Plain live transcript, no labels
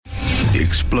The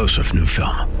explosive new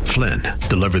film, Flynn,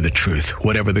 deliver the truth,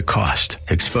 whatever the cost,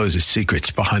 exposes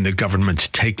secrets behind the government's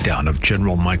takedown of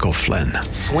General Michael Flynn.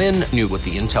 Flynn knew what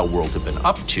the intel world had been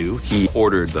up to. He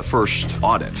ordered the first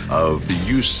audit of the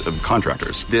use of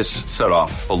contractors. This set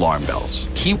off alarm bells.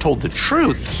 He told the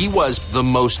truth. He was the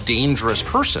most dangerous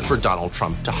person for Donald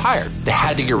Trump to hire. They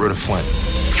had to get rid of Flynn.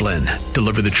 Flynn,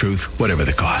 deliver the truth, whatever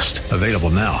the cost. Available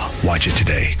now. Watch it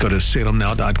today. Go to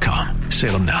salemnow.com.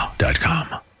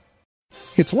 salemnow.com.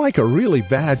 It's like a really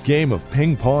bad game of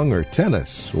ping pong or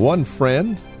tennis. One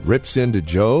friend rips into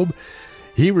Job.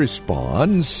 He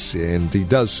responds, and he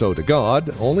does so to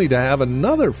God, only to have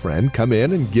another friend come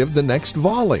in and give the next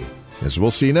volley, as we'll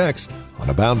see next on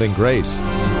Abounding Grace.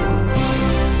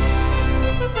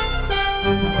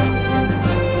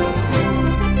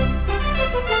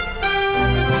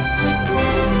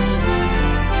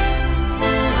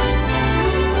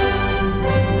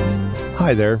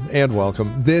 Hi there, and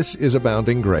welcome. This is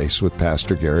Abounding Grace with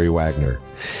Pastor Gary Wagner.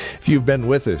 If you've been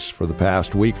with us for the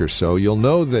past week or so, you'll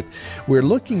know that we're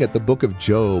looking at the book of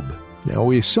Job. Now,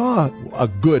 we saw a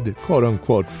good,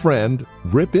 quote-unquote, friend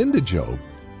rip into Job.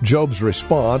 Job's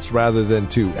response, rather than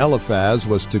to Eliphaz,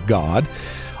 was to God,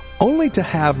 only to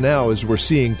have now, as we're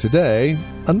seeing today,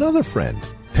 another friend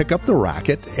pick up the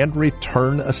racket and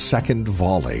return a second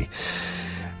volley.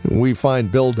 We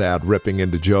find Bildad ripping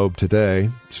into Job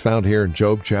today. It's found here in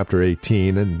Job chapter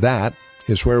 18, and that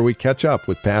is where we catch up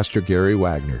with Pastor Gary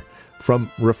Wagner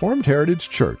from Reformed Heritage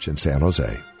Church in San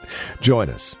Jose. Join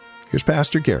us. Here's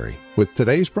Pastor Gary with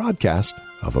today's broadcast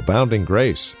of Abounding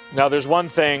Grace. Now, there's one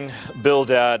thing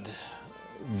Bildad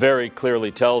very clearly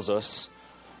tells us,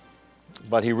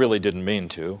 but he really didn't mean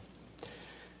to.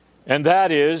 And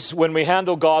that is, when we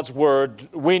handle God's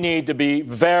Word, we need to be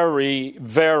very,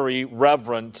 very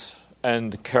reverent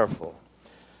and careful.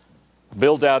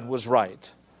 Bildad was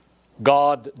right.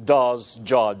 God does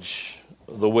judge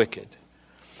the wicked.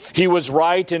 He was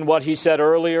right in what he said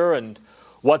earlier and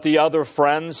what the other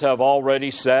friends have already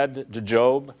said to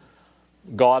Job.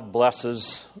 God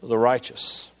blesses the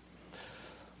righteous.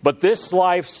 But this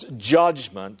life's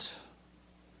judgment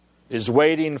is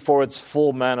waiting for its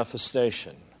full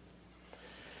manifestation.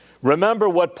 Remember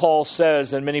what Paul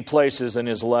says in many places in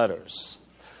his letters.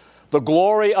 The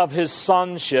glory of his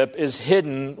sonship is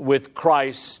hidden with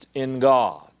Christ in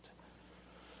God.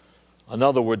 In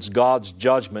other words, God's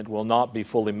judgment will not be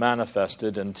fully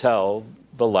manifested until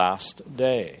the last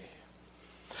day.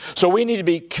 So we need to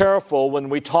be careful when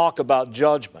we talk about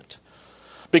judgment,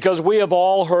 because we have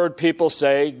all heard people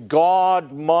say,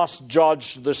 God must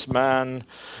judge this man,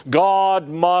 God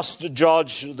must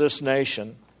judge this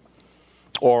nation.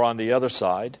 Or on the other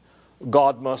side,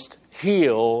 God must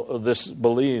heal this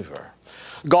believer.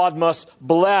 God must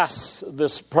bless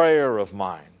this prayer of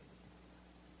mine.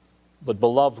 But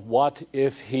beloved, what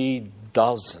if He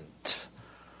doesn't?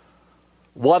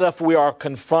 What if we are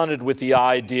confronted with the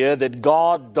idea that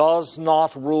God does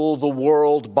not rule the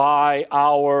world by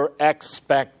our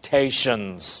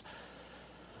expectations?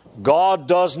 God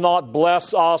does not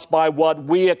bless us by what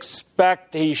we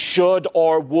expect He should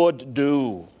or would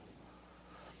do.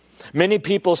 Many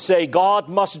people say God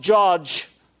must judge,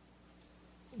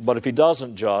 but if He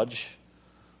doesn't judge,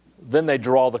 then they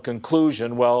draw the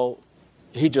conclusion, well,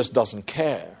 He just doesn't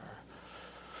care.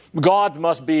 God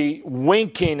must be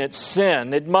winking at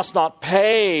sin. It must not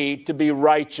pay to be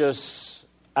righteous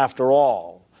after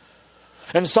all.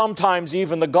 And sometimes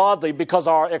even the godly, because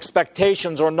our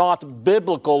expectations are not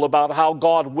biblical about how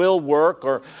God will work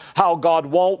or how God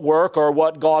won't work or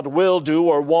what God will do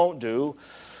or won't do,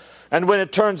 and when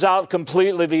it turns out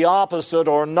completely the opposite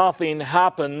or nothing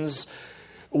happens,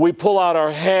 we pull out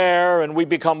our hair and we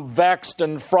become vexed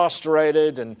and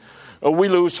frustrated and we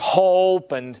lose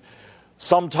hope, and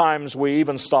sometimes we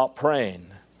even stop praying.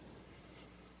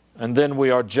 And then we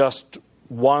are just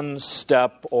one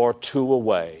step or two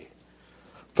away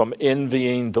from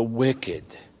envying the wicked,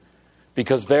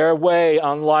 because their way,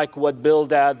 unlike what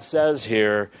Bildad says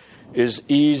here, is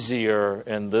easier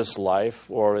in this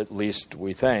life, or at least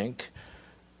we think,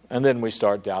 and then we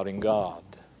start doubting God.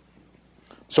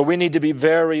 So we need to be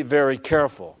very, very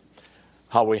careful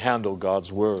how we handle God's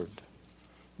Word.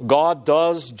 God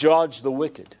does judge the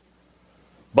wicked,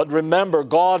 but remember,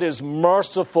 God is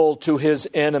merciful to His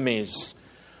enemies.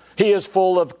 He is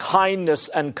full of kindness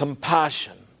and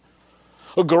compassion.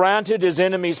 Granted, His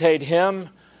enemies hate Him.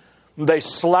 They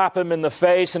slap Him in the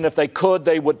face, and if they could,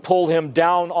 they would pull Him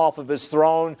down off of His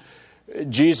throne,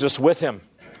 Jesus with Him,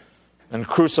 and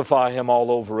crucify Him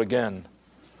all over again.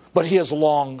 But He is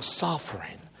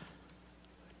long-suffering,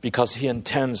 because He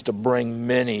intends to bring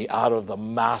many out of the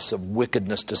massive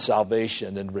wickedness to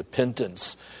salvation and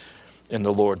repentance. in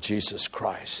the Lord Jesus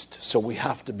Christ. So we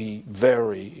have to be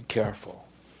very careful.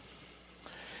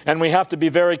 And we have to be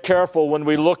very careful when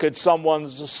we look at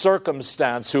someone's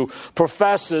circumstance who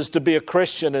professes to be a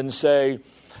Christian and say,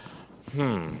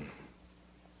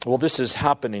 well, this is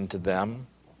happening to them,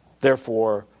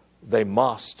 therefore they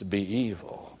must be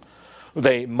evil.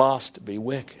 They must be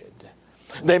wicked.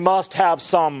 They must have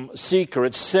some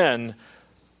secret sin,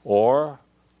 or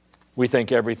we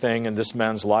think everything in this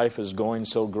man's life is going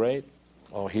so great.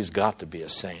 Oh, he's got to be a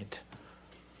saint.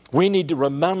 We need to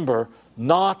remember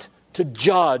not to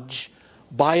judge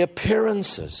by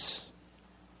appearances.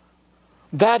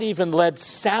 That even led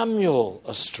Samuel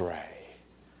astray.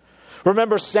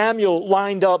 Remember, Samuel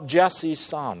lined up Jesse's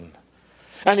son.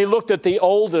 And he looked at the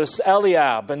oldest,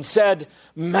 Eliab, and said,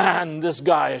 man, this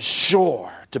guy is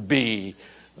sure to be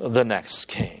the next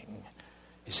king.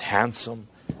 He's handsome.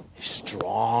 He's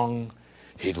strong.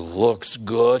 He looks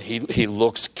good. He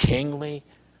looks kingly.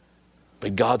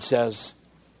 But God says,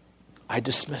 I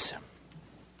dismiss him.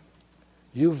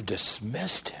 You've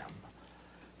dismissed him.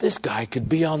 This guy could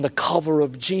be on the cover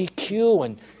of GQ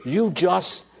and you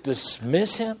just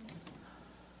dismiss him?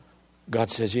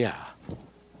 God says, yeah.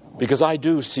 Because I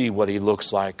do see what he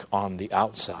looks like on the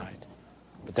outside.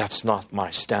 But that's not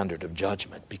my standard of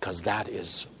judgment, because that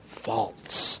is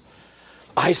false.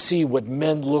 I see what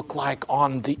men look like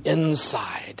on the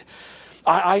inside.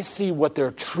 I see what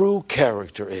their true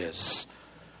character is.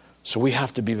 So we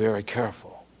have to be very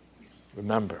careful.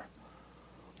 Remember,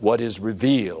 what is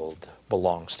revealed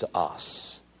belongs to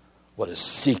us. What is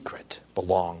secret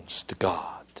belongs to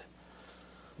God.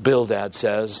 Bildad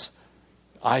says,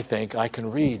 I think I can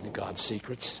read God's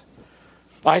secrets.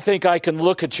 I think I can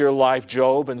look at your life,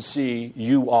 Job, and see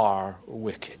you are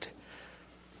wicked.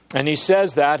 And he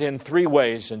says that in three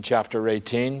ways in chapter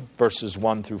 18, verses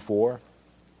 1 through 4.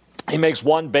 He makes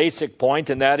one basic point,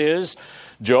 and that is,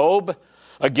 Job,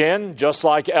 again, just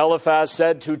like Eliphaz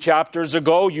said 2 chapters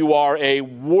ago, you are a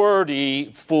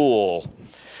wordy fool.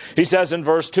 He says in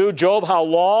verse 2, Job, how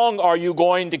long are you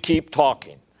going to keep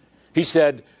talking? He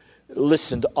said,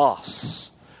 listen to us.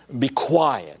 Be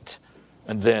quiet,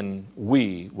 and then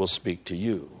we will speak to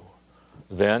you.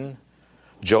 Then,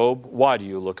 Job, why do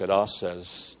you look at us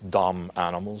as dumb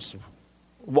animals?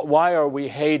 Why are we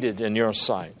hated in your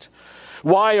sight?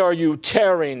 Why are you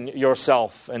tearing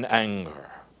yourself in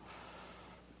anger?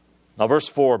 Now, verse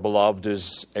 4, beloved,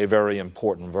 is a very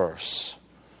important verse.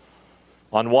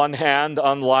 On one hand,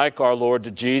 unlike our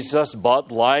Lord Jesus,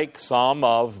 but like some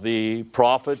of the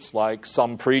prophets, like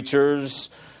some preachers,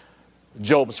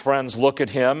 Job's friends look at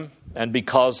him, and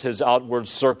because his outward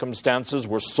circumstances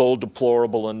were so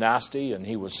deplorable and nasty, and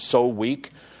he was so weak,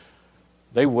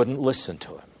 they wouldn't listen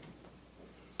to him.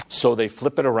 So they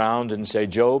flip it around and say,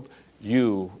 Job,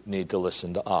 you need to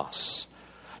listen to us.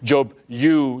 Job,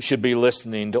 you should be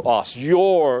listening to us.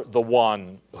 You're the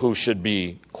one who should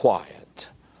be quiet.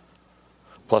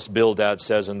 Plus, Bildad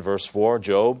says in verse 4,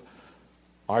 Job,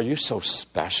 are you so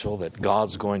special that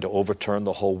God's going to overturn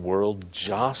the whole world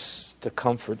just to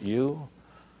comfort you?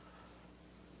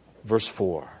 Verse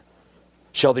 4,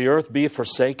 shall the earth be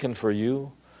forsaken for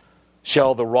you?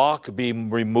 Shall the rock be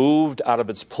removed out of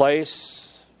its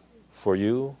place for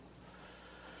you?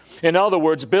 In other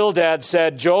words, Bildad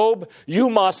said, Job, you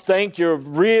must think you're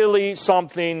really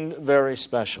something very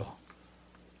special.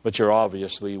 But you're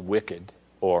obviously wicked,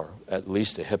 or at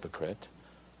least a hypocrite.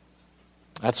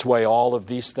 That's why all of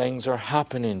these things are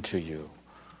happening to you.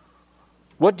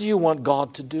 What do you want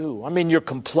God to do? I mean, you're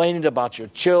complaining about your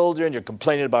children, you're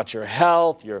complaining about your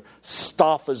health, your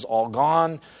stuff is all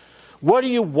gone. What do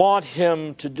you want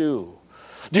Him to do?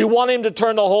 Do you want Him to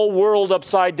turn the whole world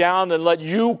upside down and let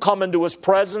you come into His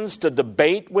presence to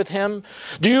debate with Him?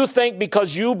 Do you think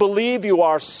because you believe you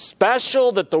are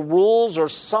special that the rules are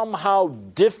somehow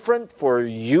different for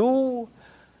you?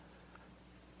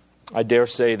 I dare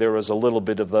say there is a little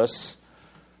bit of this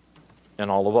in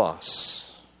all of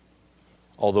us,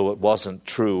 although it wasn't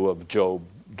true of Job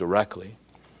directly.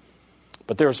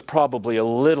 But there's probably a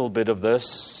little bit of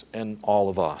this in all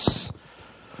of us,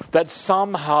 that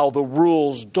somehow the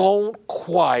rules don't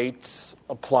quite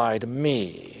apply to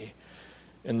me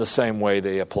in the same way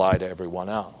they apply to everyone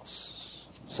else.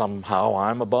 Somehow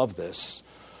I'm above this.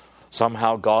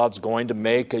 Somehow God's going to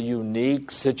make a unique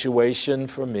situation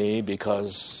for me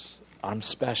because I'm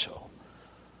special.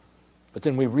 But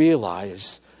then we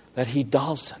realize that He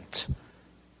doesn't.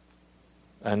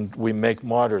 And we make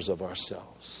martyrs of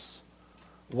ourselves.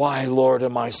 Why, Lord,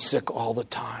 am I sick all the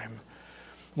time?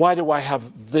 Why do I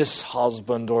have this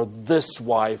husband or this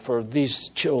wife or these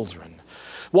children?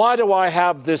 Why do I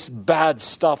have this bad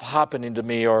stuff happening to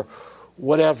me or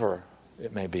whatever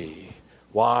it may be?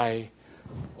 Why,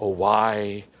 oh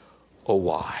why, oh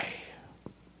why?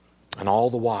 And all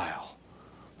the while,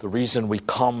 the reason we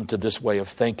come to this way of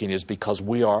thinking is because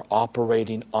we are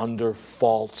operating under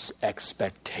false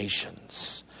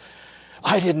expectations.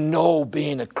 I didn't know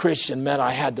being a Christian meant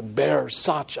I had to bear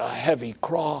such a heavy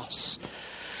cross.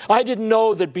 I didn't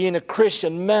know that being a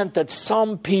Christian meant that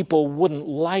some people wouldn't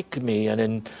like me, and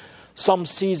in some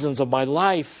seasons of my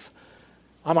life,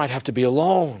 I might have to be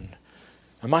alone.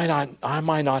 I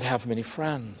might not have many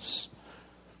friends.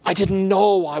 I didn't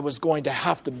know I was going to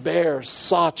have to bear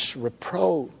such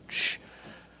reproach.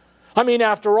 I mean,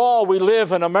 after all, we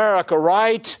live in America,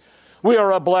 right? We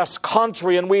are a blessed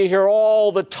country, and we hear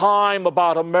all the time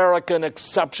about American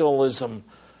exceptionalism.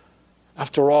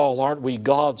 After all, aren't we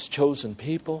God's chosen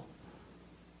people?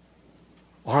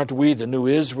 Aren't we the new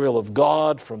Israel of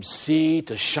God from sea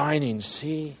to shining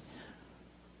sea?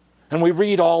 And we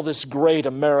read all this great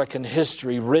American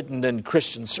history written in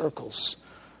Christian circles.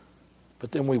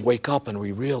 But then we wake up and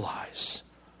we realize,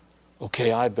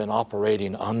 okay, I've been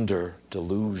operating under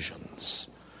delusions.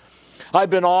 I've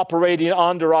been operating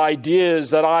under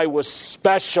ideas that I was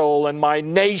special and my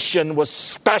nation was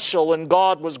special and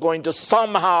God was going to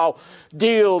somehow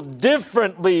deal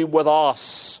differently with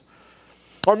us.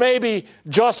 Or maybe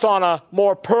just on a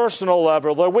more personal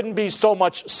level, there wouldn't be so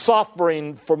much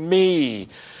suffering for me.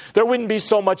 There wouldn't be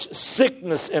so much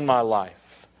sickness in my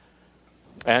life.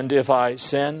 And if I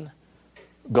sin,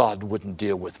 God wouldn't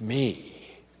deal with me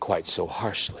quite so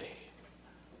harshly.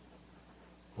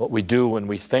 What we do when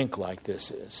we think like this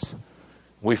is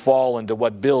we fall into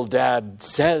what Bildad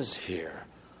says here.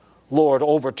 Lord,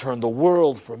 overturn the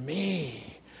world for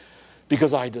me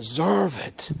because I deserve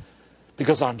it,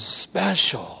 because I'm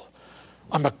special.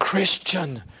 I'm a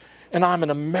Christian and I'm an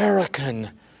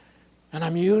American and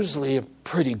I'm usually a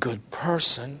pretty good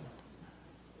person.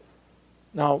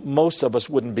 Now, most of us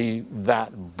wouldn't be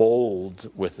that bold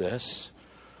with this,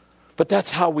 but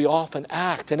that's how we often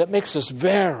act, and it makes us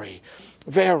very,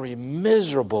 very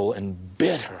miserable and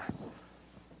bitter.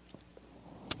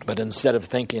 But instead of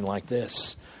thinking like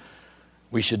this,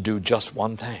 we should do just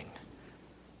one thing.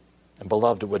 And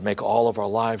beloved, it would make all of our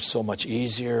lives so much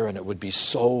easier, and it would be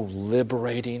so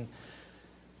liberating.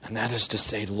 And that is to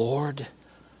say, Lord,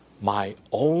 my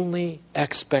only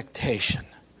expectation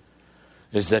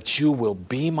is that you will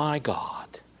be my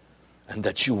God and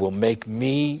that you will make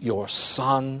me your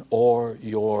son or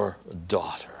your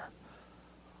daughter.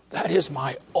 That is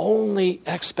my only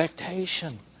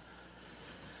expectation.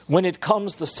 When it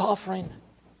comes to suffering,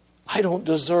 I don't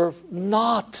deserve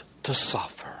not to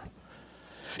suffer.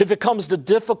 If it comes to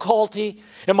difficulty,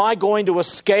 am I going to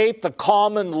escape the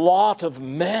common lot of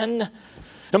men?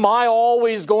 Am I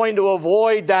always going to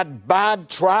avoid that bad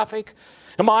traffic?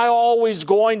 Am I always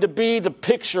going to be the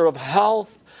picture of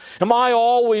health? Am I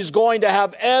always going to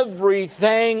have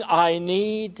everything I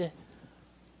need?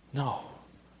 No.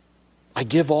 I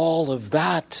give all of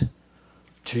that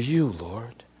to you,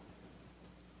 Lord.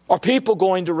 Are people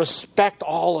going to respect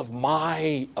all of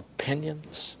my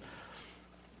opinions?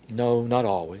 No, not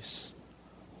always.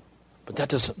 But that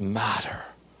doesn't matter.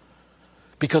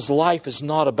 Because life is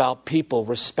not about people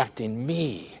respecting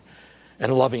me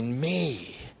and loving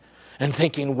me and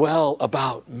thinking well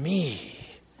about me.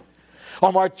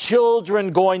 Are my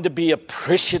children going to be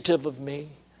appreciative of me?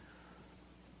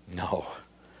 No.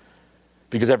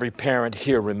 Because every parent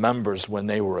here remembers when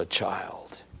they were a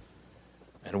child.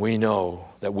 And we know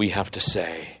that we have to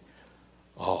say,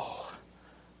 oh,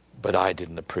 but I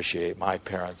didn't appreciate my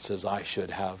parents as I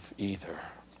should have either.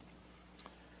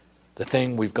 The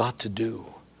thing we've got to do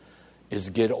is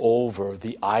get over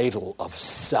the idol of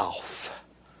self.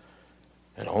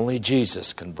 And only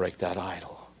Jesus can break that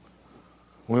idol.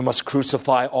 We must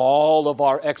crucify all of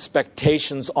our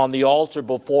expectations on the altar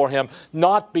before Him,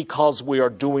 not because we are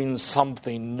doing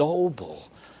something noble,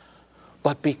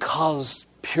 but because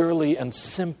purely and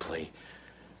simply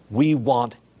we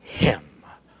want Him.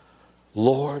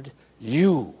 Lord,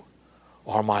 you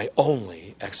are my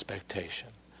only expectation.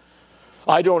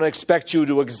 I don't expect you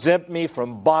to exempt me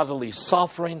from bodily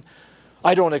suffering.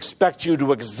 I don't expect you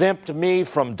to exempt me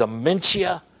from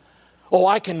dementia. Oh,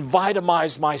 I can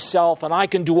vitamize myself and I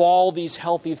can do all these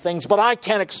healthy things, but I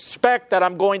can't expect that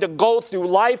I'm going to go through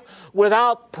life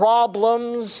without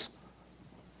problems.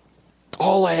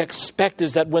 All I expect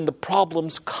is that when the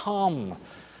problems come,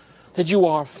 that you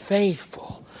are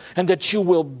faithful and that you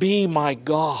will be my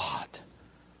God.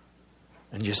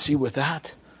 And you see, with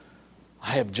that,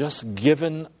 I have just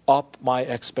given up my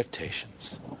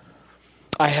expectations.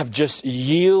 I have just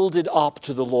yielded up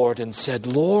to the Lord and said,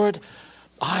 Lord,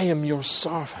 I am your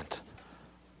servant.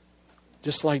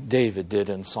 just like David did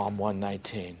in Psalm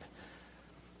 119.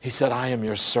 He said, I am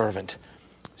your servant.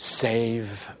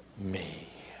 Save me.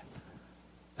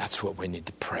 That's what we need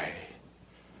to pray.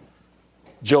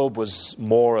 Job was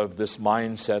more of this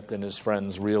mindset than his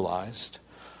friends realized.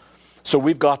 So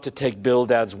we've got to take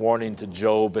Bildad's warning to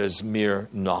Job as mere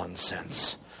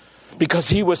nonsense. Because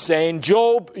he was saying,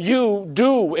 Job, you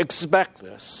do expect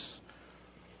this.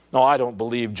 No, I don't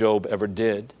believe Job ever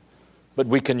did. But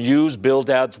we can use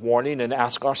Bildad's warning and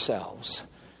ask ourselves,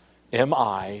 am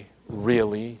I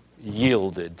really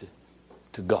yielded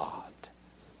to God?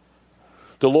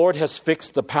 The Lord has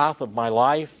fixed the path of my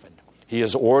life, and He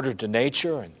has ordered to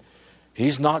nature, and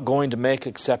He's not going to make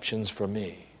exceptions for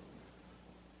me.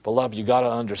 Beloved, you got to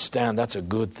understand that's a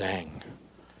good thing.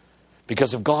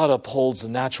 Because if God upholds the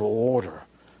natural order,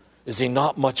 is He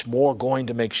not much more going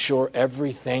to make sure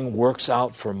everything works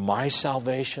out for my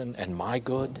salvation and my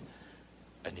good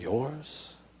and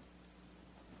yours?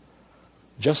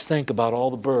 Just think about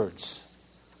all the birds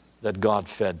that God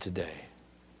fed today.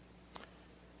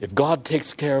 If God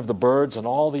takes care of the birds and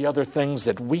all the other things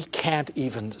that we can't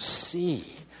even see,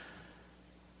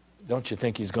 don't you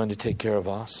think He's going to take care of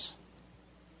us?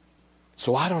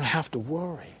 So I don't have to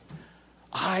worry.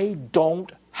 I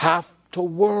don't have to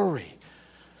worry.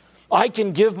 I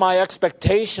can give my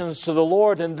expectations to the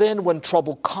Lord, and then when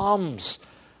trouble comes,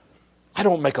 I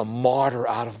don't make a martyr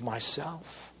out of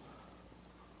myself.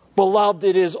 Beloved,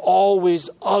 it is always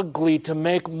ugly to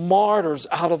make martyrs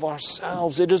out of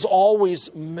ourselves. It is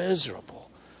always miserable.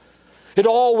 It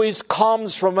always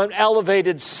comes from an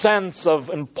elevated sense of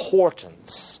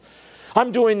importance.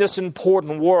 I'm doing this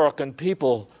important work, and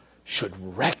people should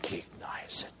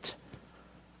recognize it.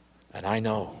 And I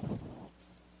know,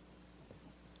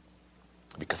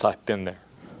 because I've been there.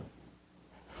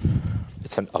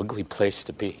 It's an ugly place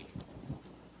to be.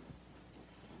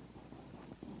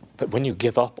 But when you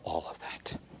give up all of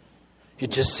that, you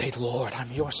just say, Lord,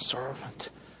 I'm your servant.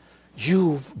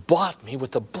 You've bought me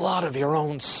with the blood of your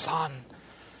own Son.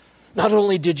 Not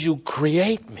only did you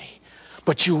create me,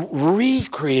 but you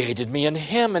recreated me in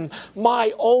Him. And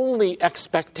my only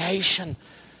expectation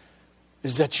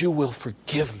is that you will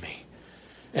forgive me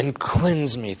and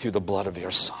cleanse me through the blood of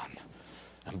your Son.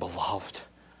 And beloved,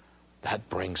 that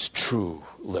brings true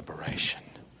liberation.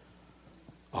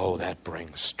 Oh, that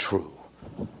brings true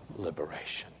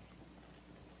liberation.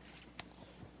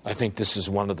 I think this is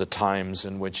one of the times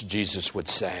in which Jesus would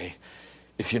say,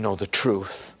 if you know the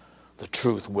truth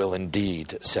will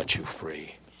indeed set you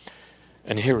free.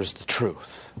 And here is the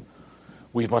truth.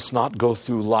 We must not go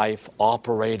through life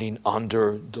operating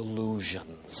under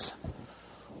delusions.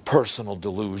 Personal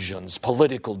delusions,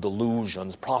 political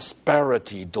delusions,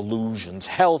 prosperity delusions,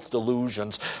 health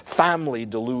delusions, family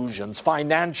delusions,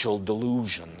 financial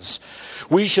delusions.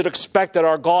 We should expect that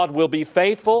our God will be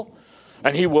faithful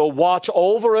and He will watch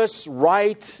over us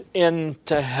right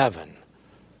into heaven.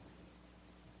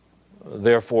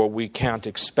 Therefore, we can't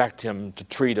expect Him to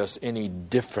treat us any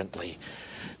differently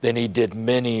than He did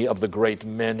many of the great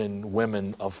men and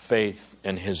women of faith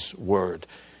in His Word,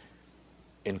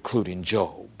 including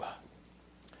Job.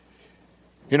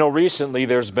 You know, recently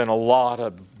there's been a lot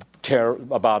of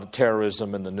about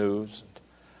terrorism in the news.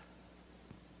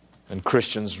 And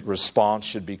Christians' response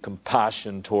should be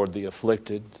compassion toward the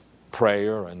afflicted,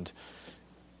 prayer, and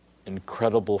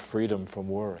incredible freedom from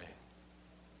worry.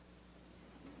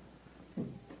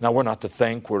 Now, we're not to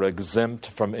think we're exempt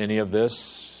from any of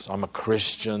this. I'm a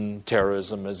Christian.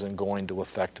 Terrorism isn't going to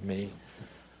affect me.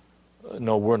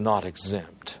 No, we're not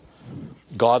exempt.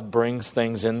 God brings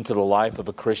things into the life of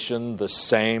a Christian the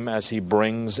same as He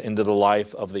brings into the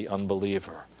life of the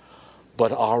unbeliever.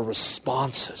 But our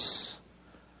responses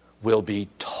will be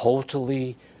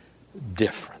totally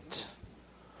different.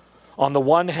 On the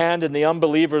one hand, in the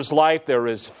unbeliever's life, there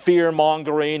is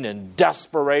fear-mongering and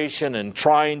desperation and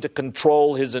trying to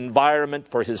control his environment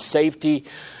for his safety.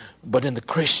 But in the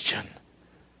Christian,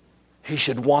 he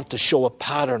should want to show a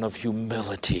pattern of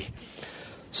humility,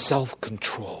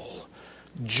 self-control,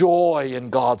 joy in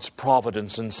God's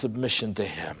providence and submission to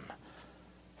Him.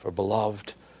 For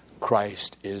beloved,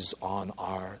 Christ is on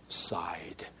our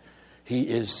side. He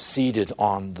is seated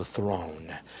on the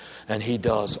throne, and He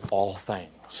does all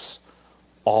things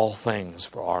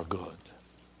for our good.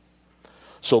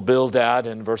 So Bildad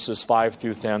in verses 5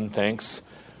 through 10 thinks,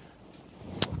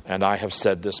 and I have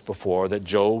said this before, that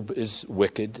Job is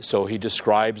wicked. So he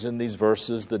describes in these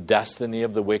verses the destiny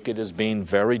of the wicked as being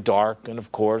very dark. And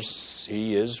of course,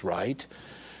 he is right.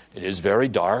 It is very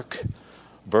dark.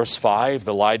 Verse 5,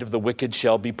 the light of the wicked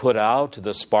shall be put out,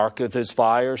 the spark of his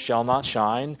fire shall not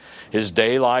shine. His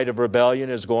daylight of rebellion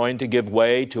is going to give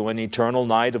way to an eternal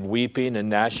night of weeping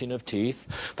and gnashing of teeth.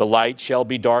 The light shall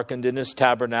be darkened in his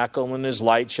tabernacle, and his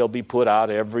light shall be put out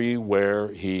everywhere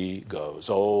he goes.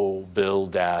 Oh,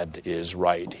 Bildad is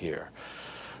right here.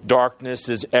 Darkness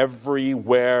is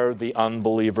everywhere the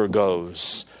unbeliever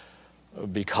goes,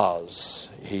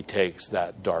 because he takes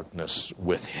that darkness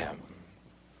with him.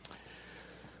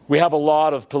 We have a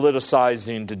lot of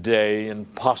politicizing today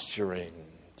and posturing,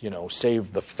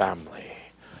 save the family.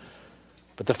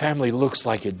 But the family looks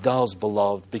like it does,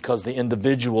 beloved, because the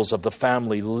individuals of the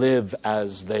family live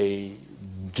as they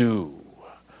do.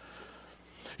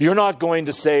 You're not going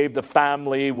to save the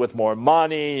family with more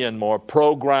money and more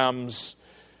programs.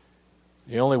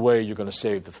 The only way you're going to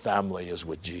save the family is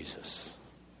with Jesus.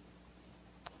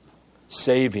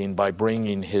 Saving by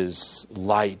bringing his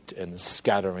light and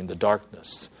scattering the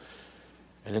darkness.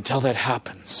 And until that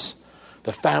happens,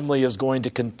 the family is going to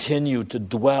continue to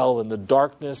dwell in the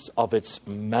darkness of its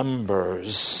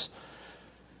members,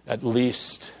 at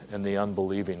least in the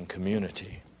unbelieving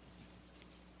community.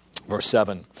 Verse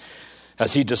 7,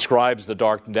 as he describes the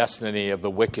dark destiny of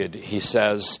the wicked, he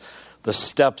says, the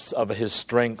steps of his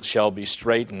strength shall be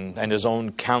straightened, and his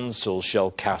own counsel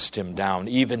shall cast him down.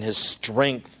 Even his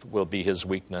strength will be his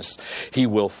weakness. He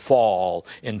will fall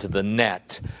into the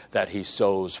net that he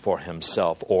sows for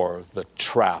himself, or the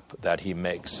trap that he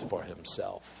makes for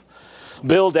himself.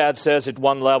 Bildad says at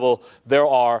one level, there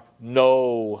are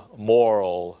no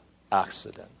moral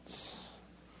accidents.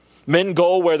 Men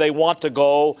go where they want to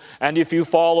go, and if you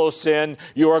follow sin,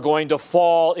 you are going to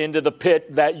fall into the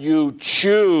pit that you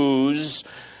choose,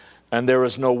 and there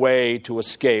is no way to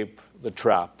escape the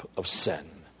trap of sin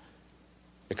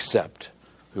except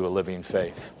through a living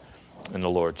faith in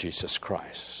the Lord Jesus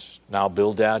Christ. Now,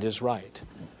 Bildad is right.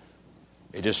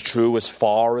 It is true as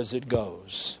far as it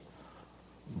goes,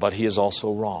 but he is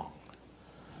also wrong,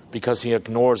 because he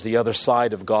ignores the other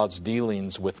side of God's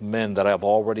dealings with men that I've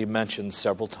already mentioned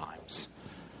several times.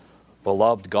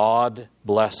 Beloved, God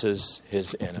blesses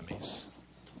his enemies.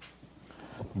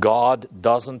 God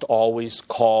doesn't always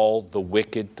call the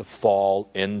wicked to fall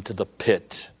into the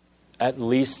pit, at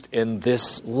least in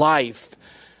this life,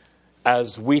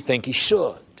 as we think he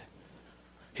should.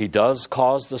 He does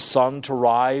cause the sun to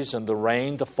rise and the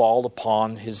rain to fall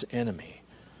upon his enemy.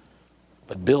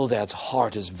 But Bildad's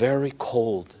heart is very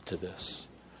cold to this.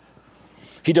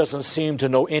 He doesn't seem to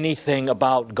know anything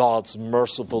about God's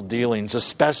merciful dealings,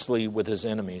 especially with his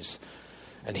enemies.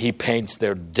 And he paints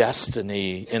their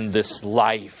destiny in this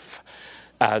life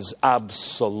as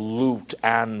absolute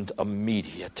and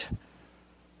immediate.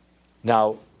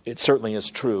 Now, it certainly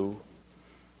is true.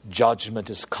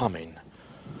 Judgment is coming.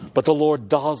 But the Lord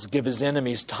does give his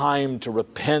enemies time to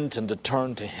repent and to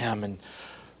turn to him. And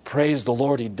praise the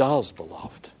Lord, he does,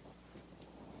 beloved.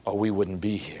 Or we wouldn't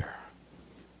be here.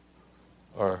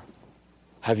 Or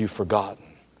have you forgotten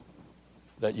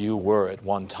that you were at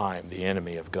one time the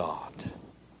enemy of God?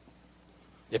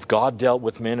 If God dealt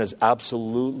with men as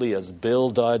absolutely as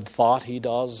Bildad thought he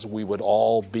does, we would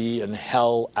all be in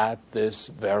hell at this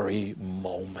very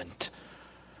moment.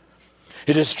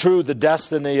 It is true the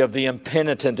destiny of the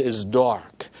impenitent is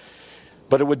dark.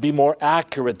 But it would be more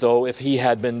accurate, though, if he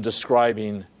had been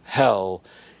describing hell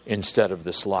instead of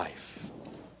this life.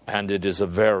 And it is a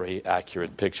very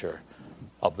accurate picture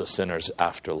of the sinner's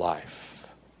afterlife.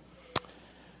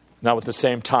 Now, at the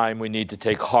same time, we need to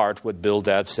take heart what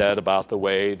Bildad said about the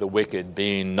way the wicked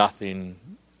being nothing,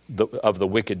 of the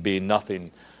wicked being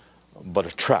nothing but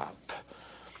a trap.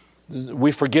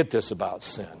 We forget this about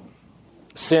sin.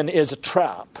 Sin is a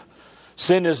trap.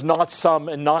 Sin is not some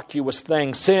innocuous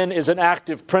thing. Sin is an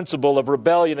active principle of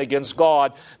rebellion against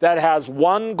God that has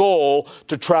one goal: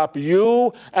 to trap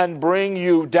you and bring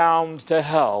you down to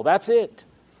hell. That's it.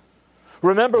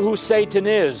 Remember who Satan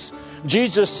is.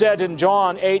 Jesus said in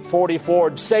John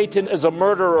 8:44, Satan is a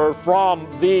murderer from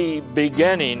the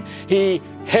beginning. He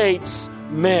hates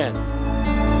men.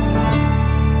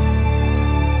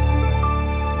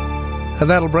 And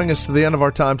that'll bring us to the end of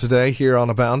our time today here on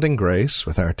Abounding Grace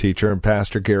with our teacher and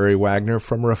pastor Gary Wagner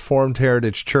from Reformed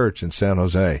Heritage Church in San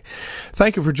Jose.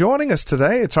 Thank you for joining us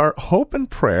today. It's our hope and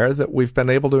prayer that we've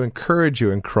been able to encourage you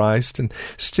in Christ and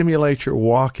stimulate your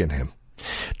walk in Him.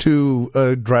 To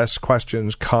address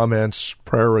questions, comments,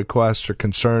 prayer requests, or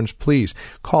concerns, please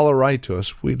call or write to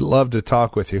us. We'd love to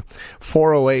talk with you.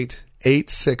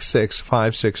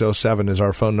 408-866-5607 is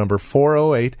our phone number,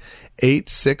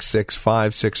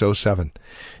 408-866-5607.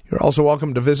 You're also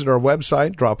welcome to visit our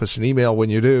website. Drop us an email when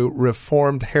you do,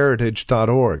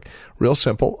 reformedheritage.org. Real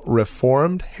simple,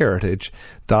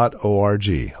 reformedheritage.org.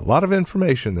 A lot of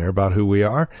information there about who we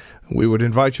are. We would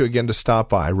invite you again to stop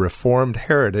by,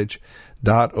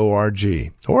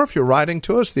 reformedheritage.org. Or if you're writing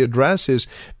to us, the address is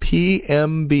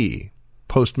PMB,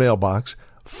 Post Mailbox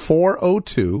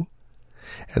 402,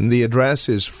 and the address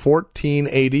is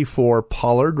 1484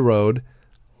 Pollard Road,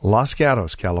 Los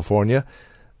Gatos, California,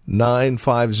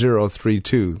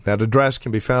 95032. That address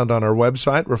can be found on our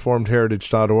website,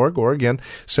 reformedheritage.org, or again,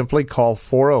 simply call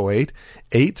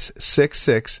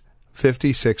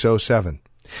 408-866-5607.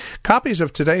 Copies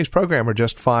of today's program are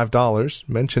just $5.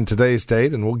 Mention today's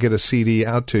date and we'll get a CD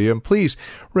out to you. And please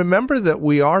remember that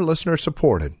we are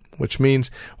listener-supported, which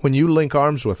means when you link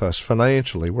arms with us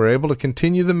financially, we're able to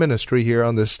continue the ministry here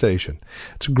on this station.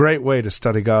 It's a great way to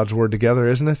study God's Word together,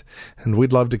 isn't it? And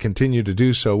we'd love to continue to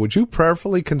do so. Would you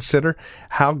prayerfully consider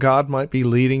how God might be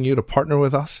leading you to partner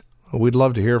with us? We'd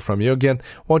love to hear from you. Again,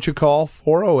 won't you call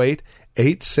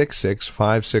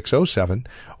 408-866-5607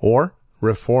 or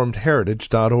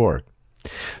reformedheritage.org.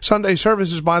 Sunday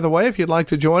services, by the way, if you'd like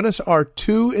to join us, are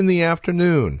 2 in the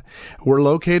afternoon. We're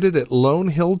located at Lone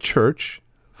Hill Church,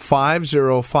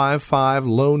 5055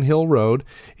 Lone Hill Road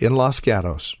in Los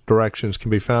Gatos. Directions can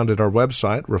be found at our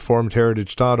website,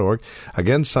 reformedheritage.org.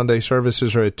 Again, Sunday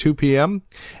services are at 2 p.m.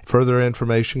 Further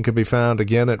information can be found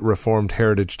again at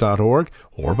reformedheritage.org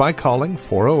or by calling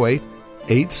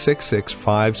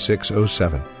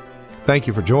 408-866-5607. Thank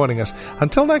you for joining us.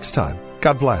 Until next time,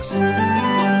 God bless.